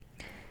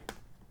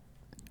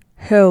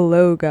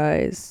Hello,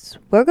 guys.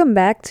 Welcome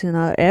back to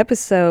another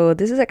episode.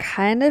 This is a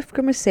kind of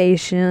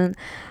conversation.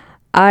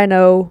 I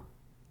know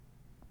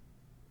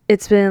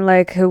it's been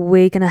like a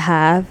week and a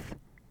half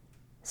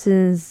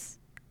since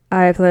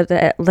I played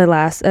the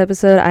last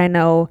episode. I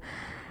know.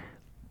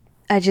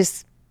 I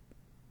just,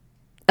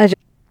 I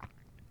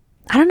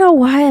don't know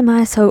why am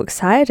I so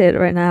excited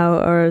right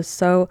now or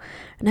so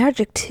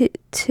energetic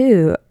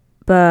too,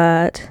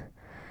 but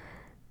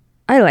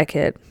I like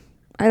it.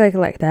 I like it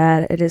like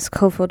that. It is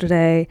cool for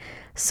today.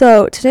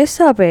 So today's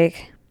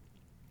topic,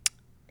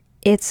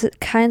 it's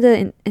kind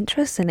of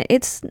interesting.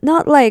 It's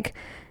not like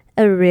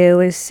a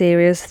really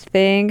serious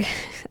thing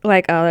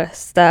like other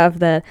stuff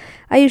that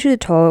I usually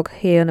talk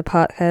here on the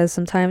podcast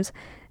sometimes.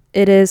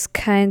 It is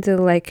kind of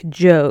like a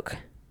joke,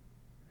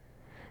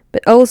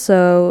 but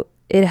also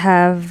it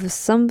have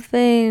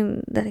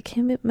something that it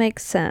can make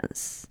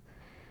sense.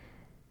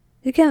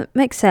 It can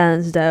make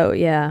sense though,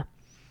 yeah.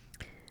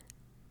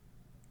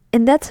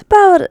 And that's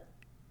about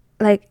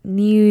like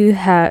new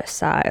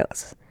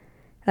hairstyles,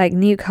 like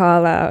new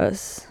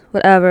colors,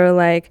 whatever,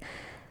 like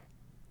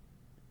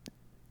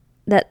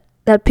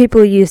that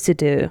people used to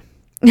do.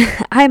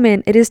 I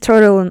mean, it is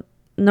totally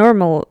a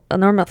normal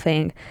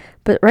thing.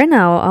 But right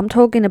now, I'm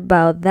talking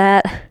about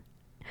that.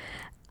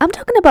 I'm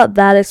talking about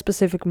that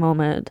specific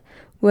moment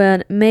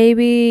when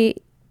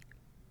maybe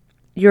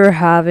you're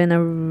having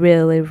a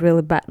really,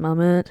 really bad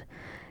moment.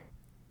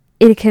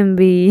 It can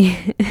be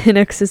an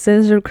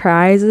existential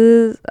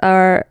crisis,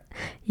 or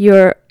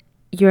you're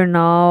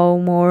now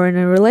more in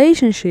a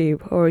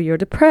relationship, or you're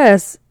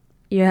depressed.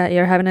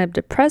 You're having a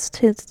depressed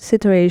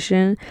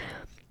situation.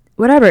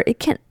 Whatever, it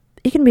can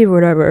be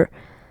whatever.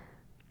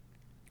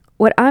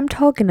 What I'm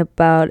talking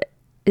about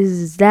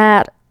is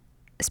that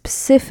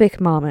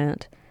specific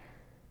moment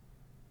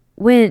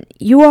when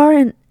you are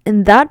in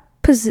that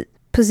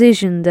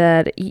position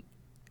that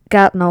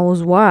God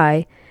knows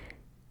why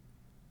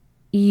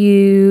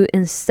you,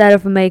 instead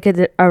of making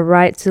it a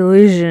right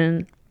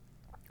solution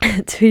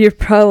to your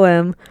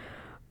problem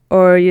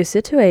or your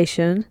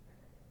situation,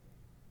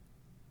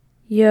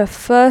 your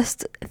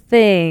first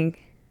thing,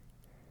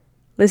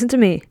 listen to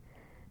me,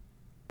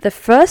 the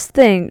first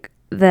thing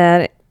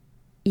that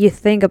you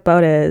think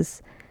about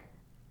is,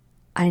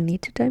 I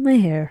need to dye my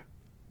hair.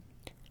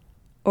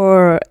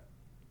 Or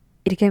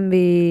it can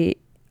be,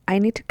 I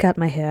need to cut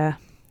my hair.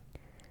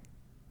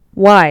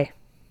 Why?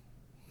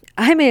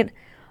 I mean,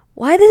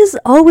 why this is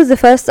always the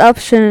first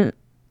option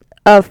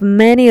of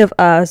many of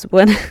us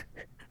when,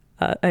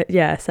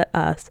 yes,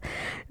 us,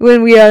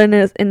 when we are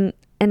in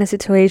a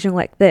situation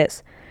like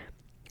this?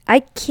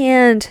 I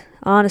can't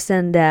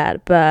understand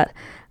that, but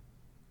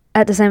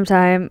at the same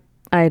time,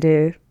 I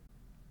do.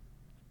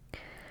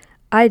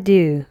 I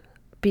do,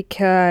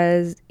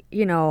 because,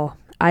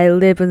 I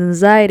live with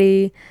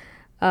anxiety.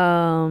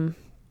 Lately,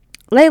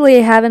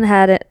 I haven't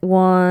had it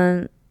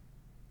one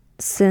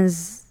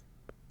since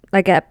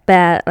like a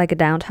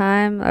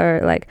downtime, or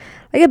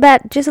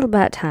just a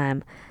bad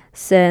time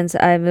since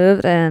I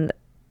moved, and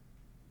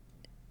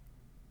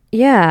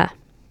yeah.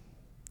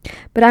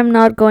 But I'm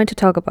not going to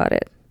talk about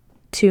it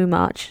too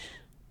much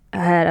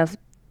ahead of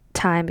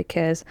time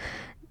because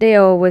they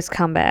always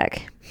come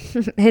back.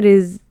 it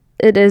is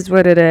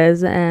what it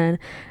is, and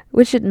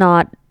we should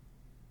not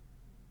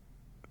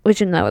we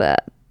should know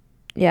that.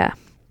 Yeah,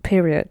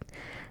 period.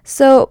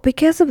 So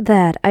because of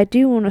that, I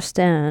do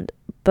understand,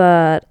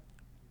 but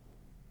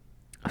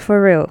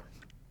for real,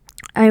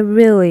 I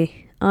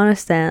really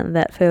understand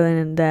that feeling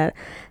and that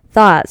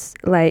thoughts,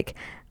 like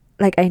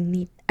I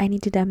need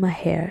to dye my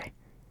hair.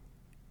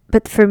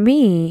 But for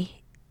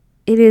me,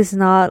 it is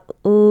not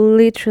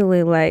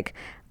literally like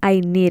I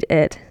need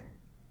it,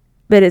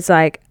 but it's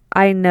like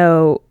I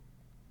know,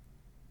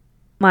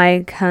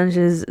 my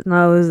conscience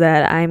knows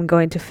that I'm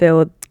going to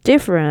feel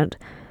different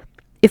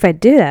if I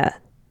do that.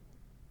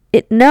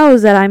 It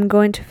knows that I'm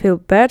going to feel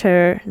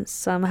better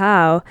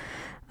somehow,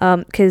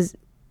 because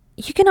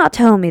you cannot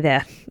tell me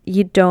that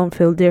you don't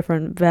feel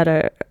different,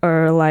 better,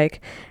 or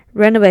like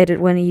renovated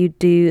when you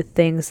do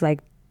things like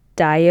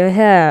dye your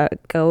hair,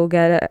 go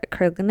get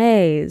acrylic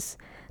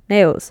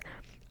nails,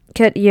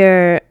 cut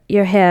your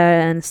hair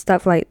and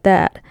stuff like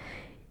that.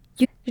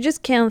 You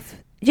just can't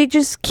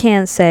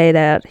say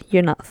that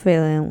you're not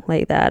feeling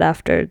like that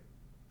after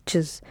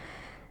just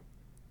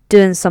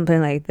doing something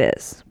like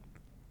this,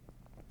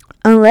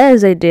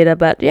 unless I did a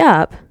bad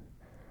job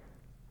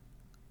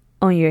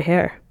on your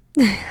hair.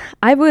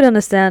 I would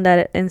understand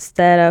that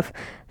instead of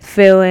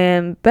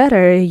feeling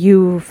better,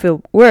 you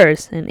feel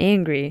worse and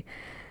angry.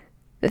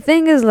 The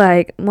thing is,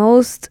 like,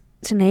 most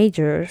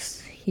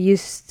teenagers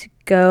used to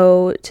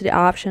go to the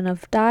option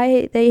of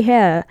dye their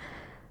hair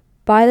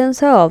by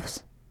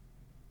themselves.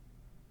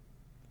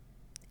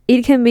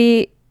 It can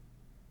be,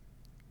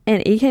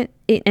 and it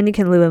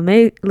can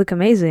look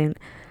amazing,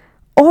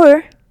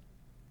 or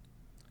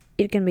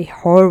it can be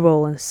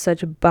horrible and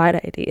such a bad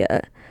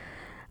idea.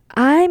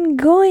 I'm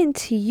going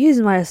to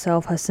use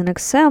myself as an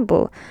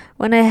example.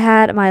 When I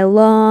had my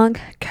long,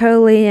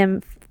 curly,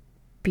 and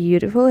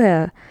beautiful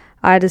hair,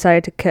 I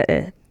decided to cut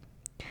it.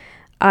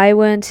 I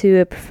went to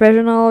a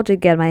professional to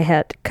get my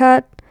hair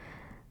cut,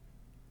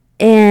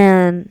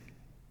 and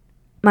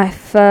my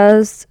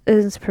first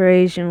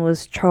inspiration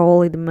was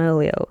Charlie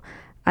D'Amelio.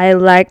 I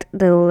liked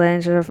the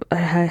length of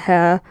her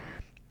hair,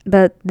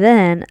 but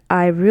then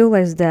I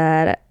realized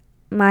that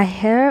my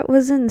hair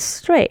wasn't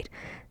straight,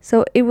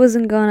 so it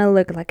wasn't gonna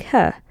look like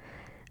her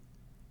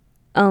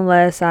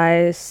unless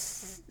I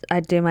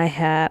do my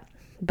hair.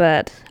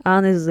 But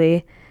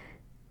honestly,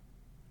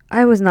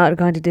 I was not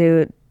going to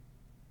do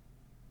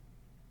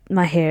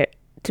my hair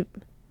to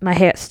my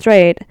hair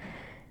straight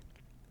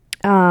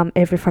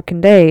every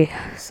fucking day,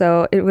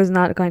 so it was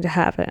not going to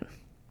happen.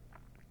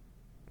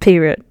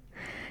 Period.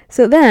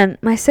 So then,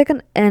 my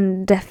second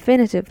and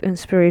definitive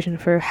inspiration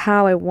for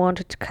how I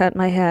wanted to cut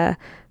my hair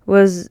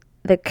was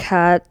the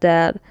cut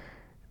that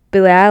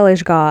Billie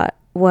Eilish got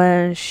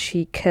when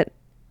she cut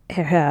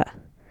her hair.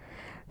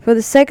 For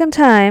the second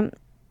time,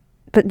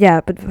 for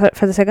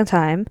the second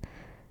time,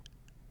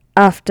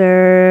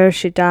 after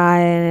she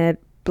dyed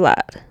it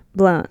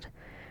blonde.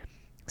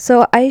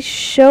 So I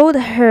showed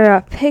her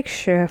a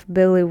picture of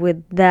Billie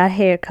with that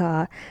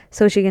haircut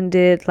so she can do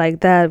it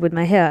like that with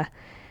my hair.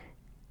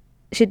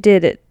 She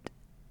did it.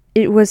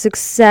 It was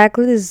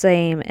exactly the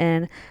same,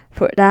 and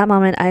for that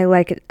moment I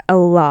like it a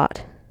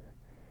lot.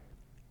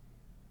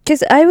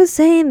 Because I was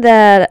saying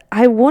that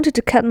I wanted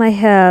to cut my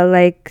hair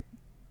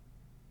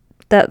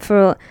that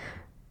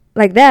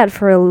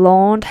for a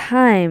long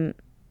time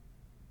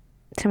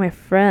to my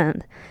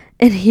friend,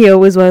 and he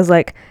always was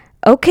like,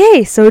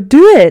 okay, so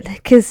do it.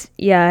 Because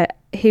yeah,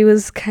 he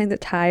was kind of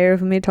tired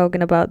of me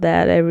talking about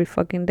that every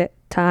fucking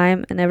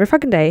time and every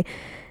fucking day,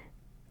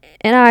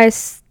 and I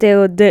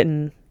still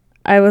didn't.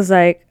 I was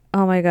like,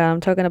 oh my god, I'm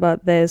talking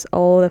about this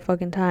all the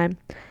fucking time,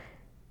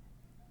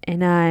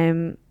 and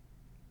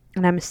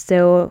I'm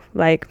still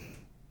like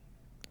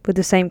with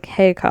the same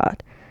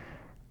haircut.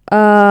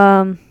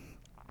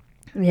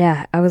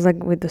 Yeah, I was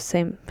like with the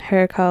same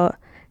haircut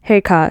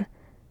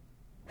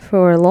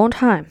for a long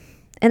time.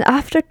 And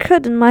after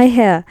cutting my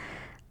hair,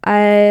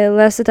 I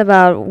lasted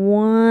about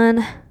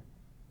 1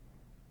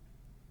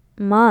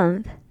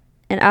 month,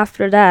 and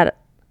after that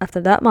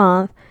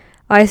month,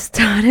 I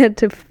started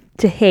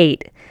to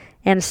hate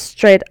and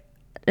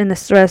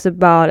stress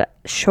about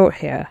short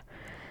hair.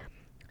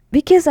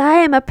 Because I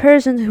am a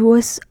person who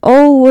was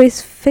always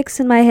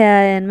fixing my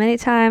hair,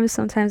 and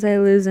sometimes I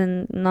lose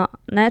in not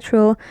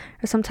natural,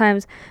 or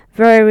sometimes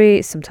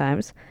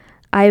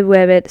I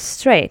wear it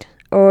straight,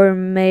 or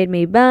made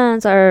me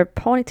buns or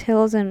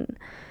ponytails, and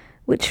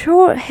with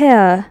short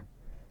hair,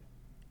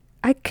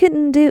 I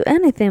couldn't do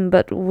anything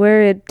but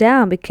wear it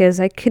down because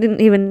I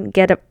couldn't even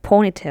get a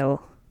ponytail,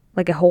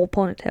 like a whole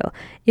ponytail.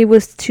 It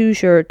was too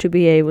short to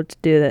be able to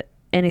do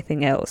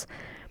anything else.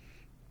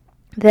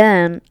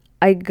 Then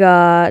I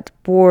got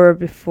bored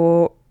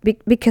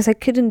because I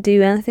couldn't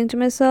do anything to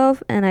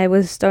myself, and I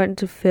was starting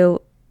to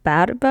feel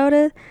bad about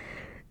it.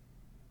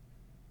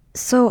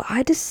 So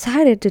I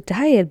decided to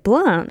dye it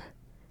blonde.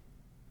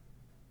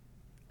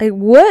 Like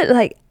what?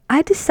 Like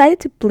I decided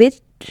to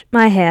bleach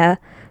my hair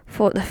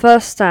for the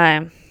first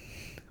time.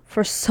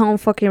 For some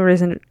fucking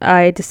reason,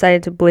 I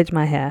decided to bleach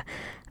my hair.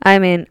 I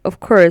mean, of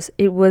course,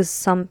 it was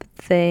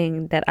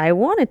something that I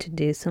wanted to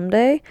do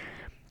someday.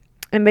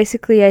 And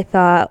basically I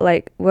thought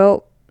like,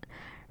 well,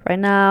 right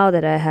now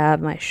that I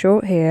have my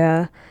short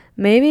hair,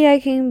 maybe I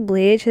can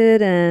bleach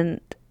it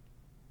and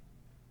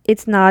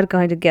it's not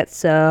going to get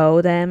so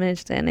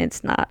damaged, and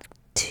it's not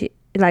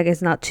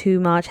too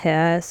much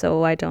hair,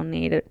 so I don't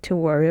need to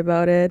worry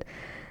about it.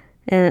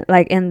 And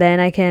then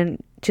I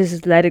can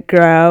just let it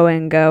grow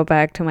and go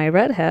back to my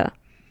red hair.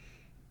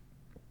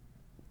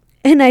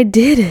 And I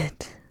did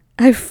it.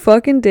 I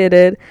fucking did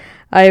it.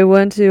 I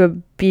went to a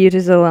beauty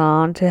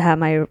salon to have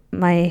my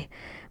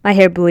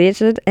hair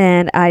bleached,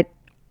 and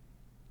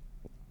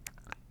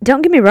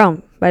don't get me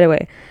wrong, by the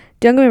way.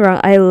 Don't get me wrong,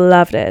 I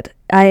loved it.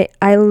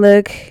 I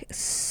look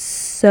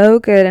so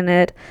good in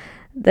it.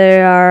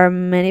 There are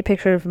many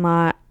pictures of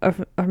my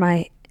on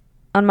my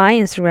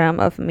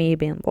Instagram of me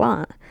being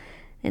blonde,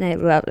 and I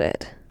loved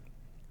it.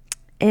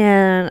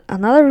 And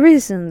another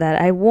reason that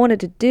I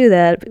wanted to do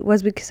that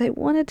was because I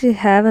wanted to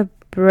have a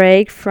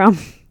break from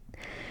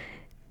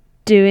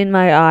doing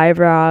my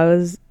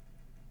eyebrows,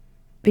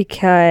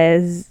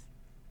 because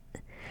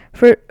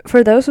for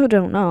those who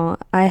don't know,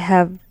 I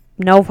have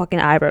no fucking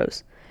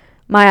eyebrows.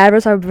 My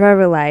eyebrows are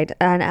very light,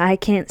 and I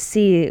can't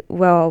see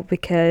well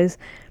because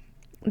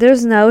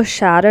there's no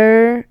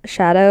shadow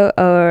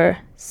or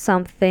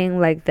something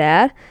like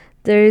that.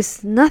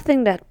 There's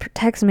nothing that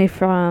protects me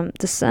from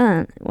the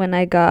sun when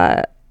I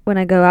go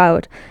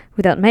out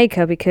without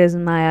makeup, because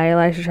my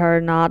eyelashes are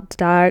not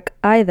dark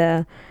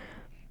either.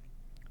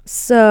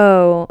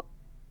 So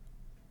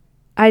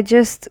I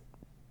just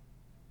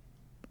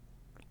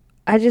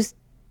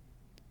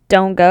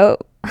don't go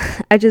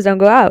I just don't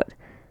go out.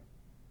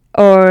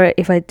 Or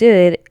if I do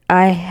it,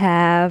 I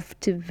have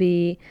to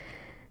be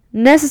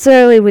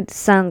necessarily with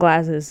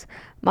sunglasses.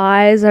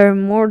 My eyes are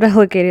more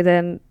delicate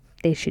than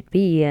they should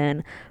be,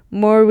 and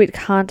more with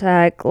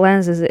contact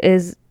lenses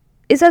is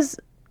as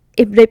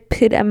if they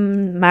put a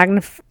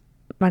magnify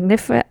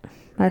magnifier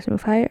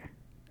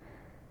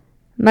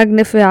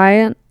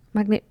magnifier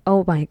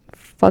oh my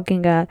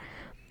fucking god,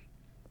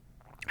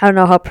 I don't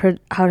know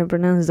how to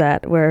pronounce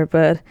that word,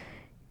 but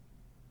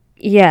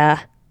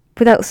yeah,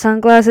 without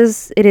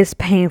sunglasses it is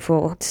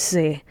painful to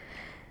see.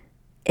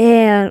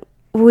 And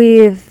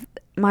with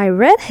my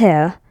red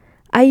hair,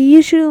 I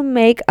usually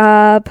make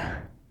up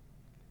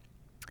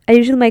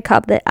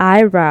the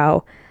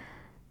eyebrow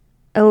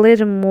a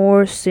little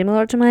more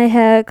similar to my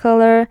hair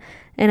color.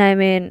 And I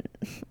mean,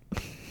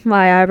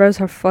 my eyebrows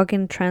are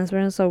fucking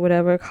transparent, so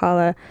whatever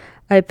color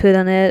I put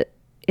on it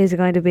is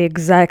going to be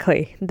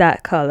exactly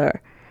that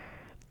color.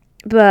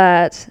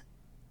 But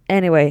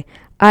anyway,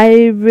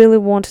 I really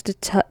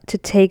wanted to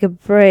take a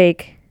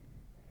break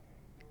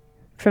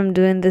from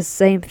doing the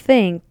same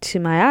thing to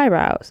my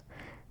eyebrows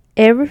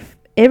every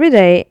every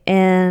day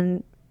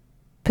and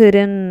put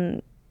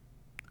in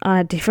on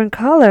a different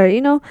color.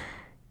 You know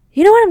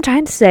what I'm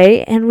trying to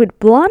say? And with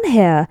blonde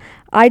hair,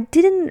 I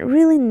didn't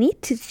really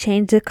need to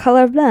change the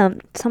color of them.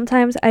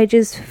 Sometimes I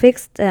just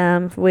fixed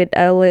them with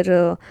a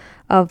little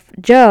of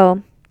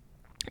gel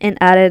and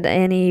added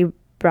any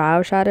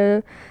brow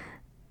shadow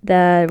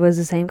that was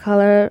the same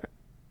color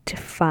to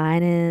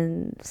find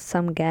in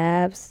some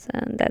gaps,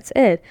 and that's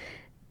it.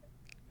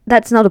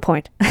 That's not the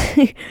point.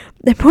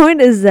 The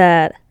point is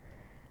that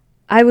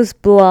I was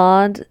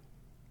blonde,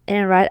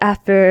 and right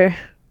after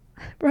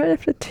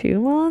 2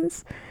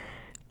 months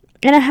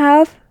and a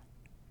half,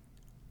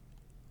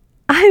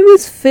 I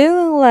was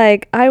feeling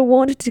like I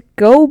wanted to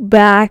go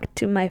back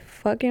to my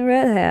fucking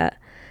red hair.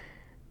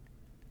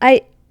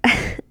 I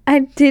I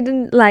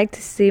didn't like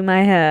to see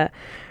my hair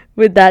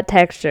with that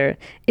texture.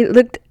 It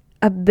looked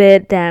a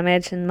bit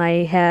damaged and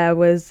my hair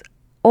was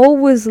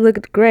always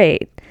looked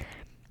great.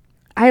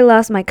 I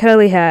lost my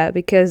curly hair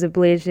because the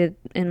bleach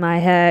in my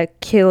hair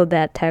killed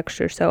that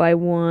texture, so I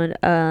want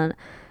to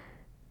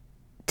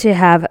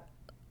have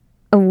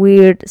a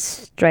weird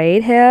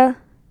straight hair.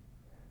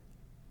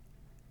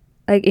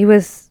 Like it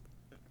was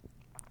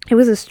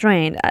a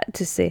strain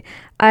to see.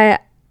 I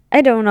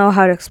don't know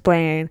how to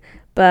explain,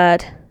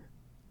 but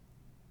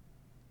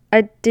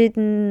I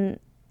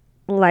didn't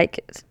like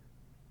it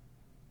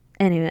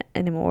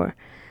anymore.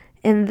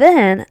 And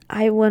then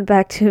I went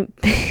back to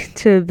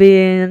to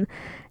being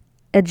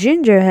a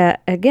ginger hair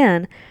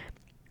again.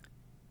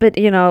 But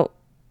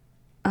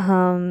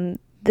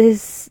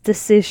this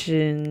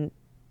decision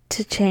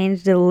to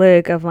change the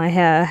look of my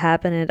hair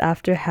happened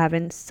after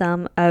having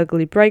some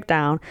ugly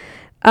breakdown,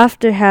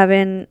 after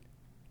having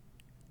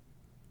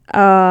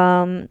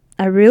a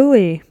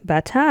really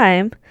bad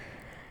time.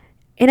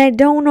 And I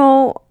don't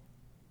know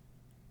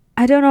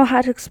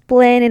how to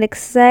explain it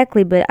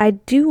exactly, but I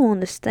do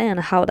understand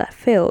how that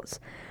feels.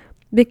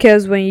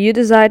 Because when you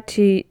decide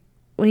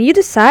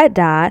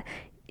that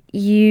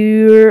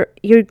you're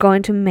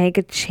going to make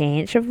a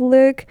change of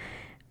look,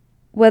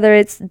 whether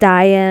it's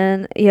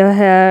dyeing your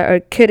hair or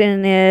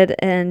cutting it,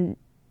 and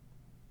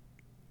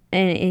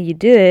you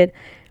do it,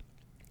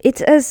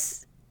 it's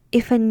as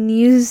if a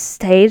new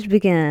stage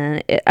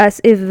began, as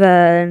if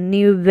a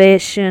new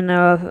vision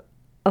of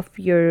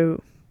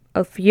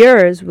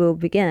yours will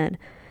begin.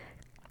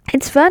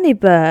 It's funny,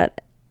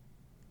 but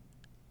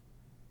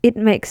it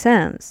makes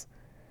sense.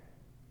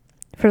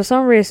 For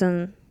some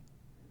reason,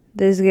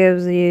 this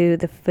gives you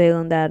the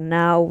feeling that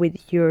now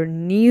with your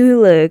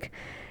new look,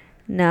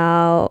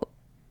 now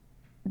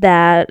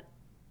that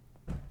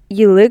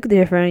you look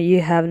different,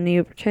 you have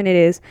new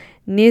opportunities,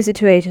 new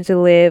situations to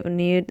live,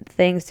 new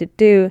things to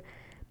do,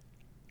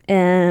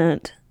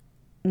 and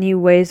new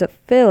ways of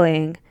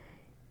feeling.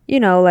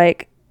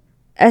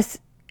 As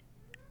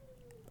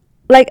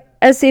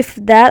as if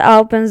that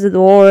opens the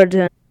door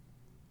to,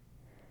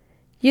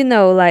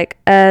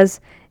 as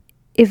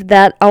if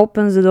that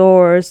opens the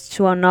doors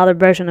to another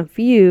version of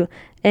you,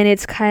 and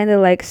it's kind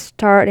of like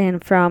starting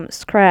from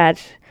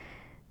scratch.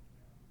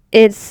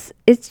 It's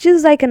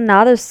just like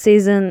another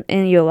season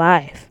in your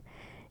life.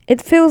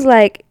 It feels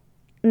like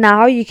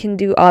now you can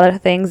do other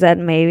things that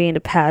maybe in the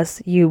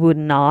past you would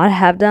not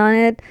have done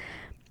it.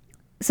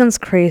 Sounds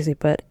crazy,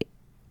 but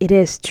it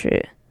is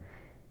true.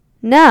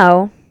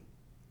 Now,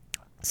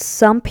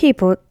 some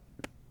people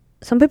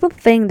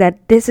think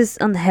that this is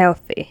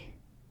unhealthy.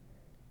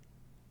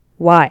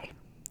 Why?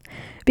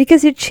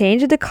 Because you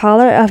change the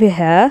color of your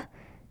hair?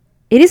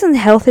 It isn't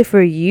healthy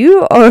for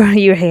you or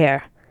your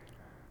hair.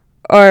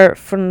 Or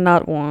for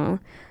not one.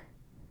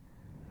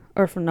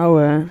 Or for no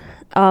one.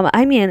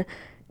 I mean,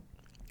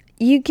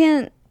 you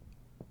can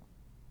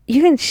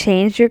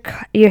change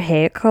your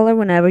hair color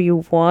whenever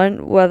you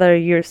want, whether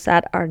you're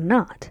sad or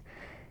not.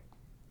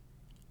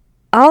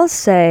 I'll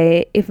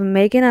say if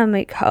making a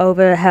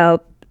makeover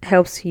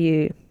helps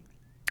you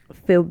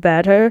feel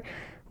better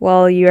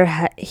while you're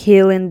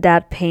healing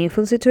that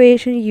painful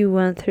situation you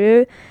went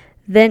through,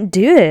 then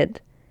do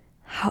it.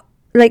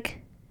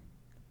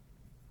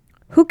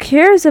 Who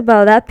cares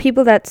about that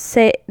people that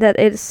say that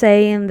it's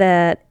saying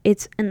that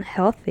it's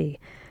unhealthy?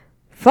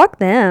 Fuck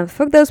them.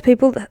 Fuck those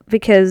people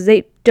because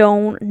they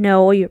don't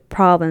know your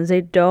problems.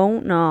 They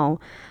don't know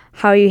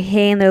how you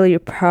handle your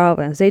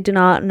problems. They do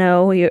not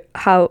know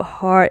how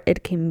hard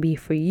it can be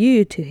for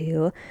you to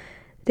heal.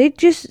 They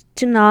just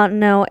do not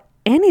know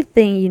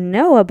anything you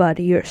know about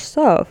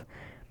yourself.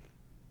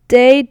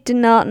 They do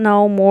not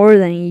know more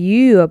than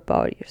you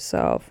about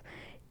yourself.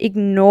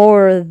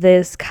 Ignore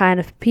this kind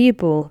of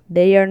people.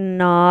 They are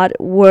not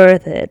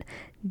worth it.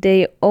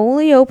 They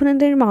only open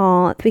their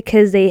mouth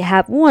because they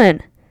have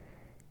one.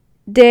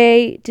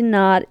 They do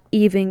not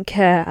even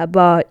care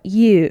about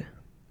you.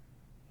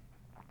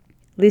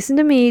 Listen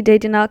to me, they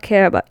do not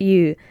care about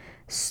you.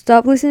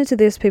 Stop listening to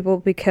these people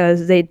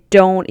because they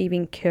don't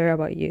even care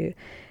about you.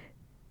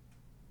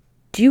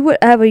 Do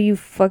whatever you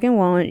fucking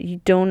want. You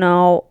don't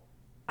know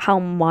how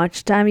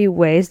much time you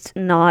waste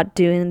not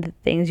doing the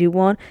things you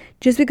want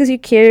just because you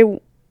care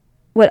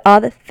what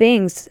others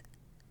think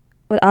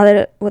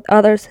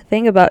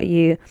about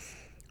you.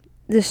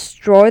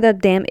 Destroy that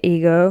damn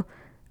ego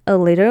a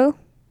little,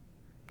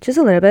 just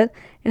a little bit,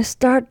 and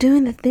start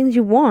doing the things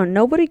you want.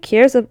 Nobody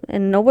cares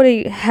and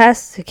nobody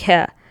has to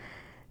care.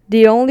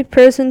 The only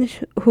person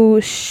who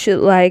should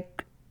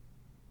like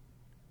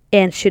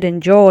and should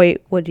enjoy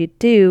what you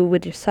do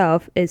with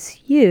yourself is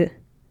you.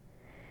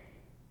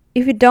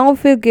 If you don't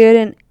feel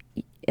good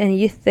and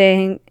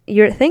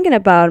you're thinking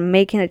about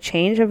making a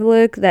change of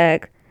look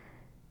that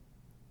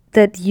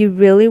you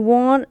really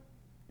want,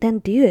 then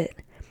do it.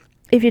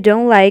 If you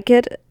don't like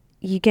it,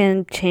 you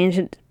can change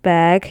it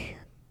back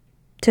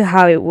to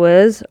how it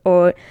was,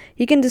 or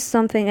you can do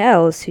something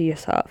else to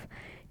yourself.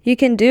 You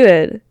can do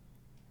it.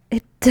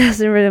 It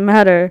doesn't really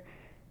matter.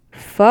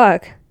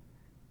 Fuck.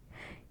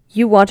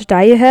 You want to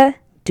dye your hair?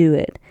 Do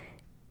it.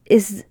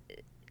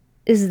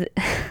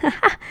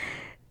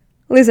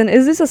 Listen,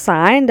 is this a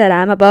sign that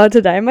I'm about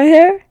to dye my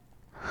hair?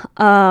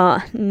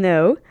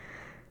 No.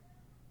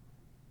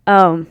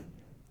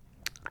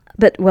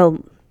 But, well,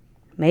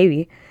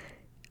 maybe.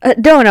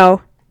 Don't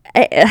know.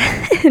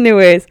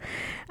 Anyways,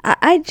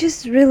 I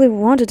just really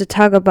wanted to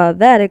talk about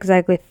that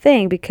exactly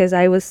thing because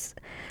I was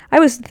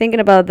thinking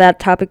about that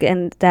topic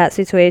and that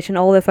situation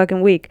all the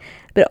fucking week.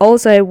 But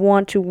also I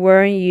want to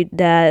warn you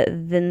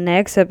that the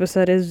next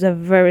episode is a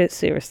very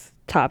serious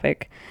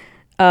topic.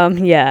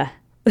 Yeah.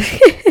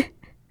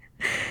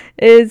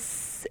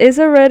 It's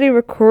already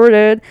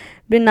recorded.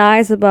 Be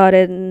nice about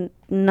it,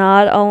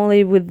 not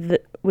only with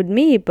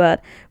me,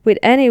 but with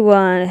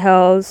anyone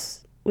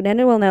else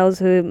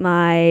who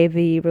might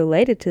be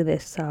related to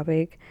this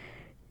topic.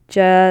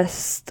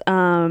 Just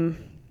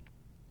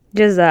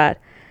that.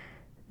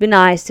 Be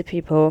nice to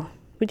people.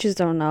 We just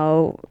don't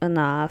know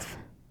enough.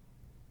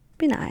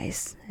 Be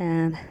nice.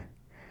 And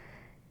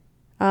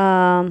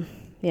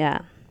yeah.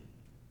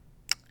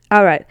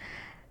 Alright.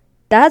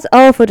 That's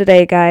all for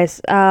today, guys.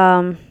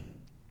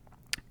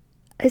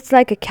 It's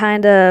like a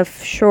kind of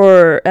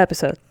short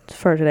episode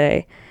for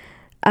today.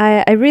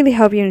 I really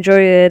hope you enjoyed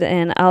it,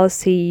 and I'll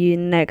see you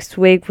next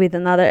week with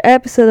another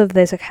episode of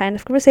this kind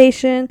of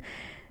conversation.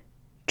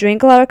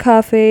 Drink a lot of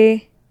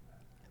coffee.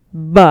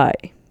 Bye.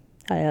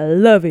 I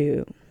love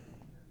you.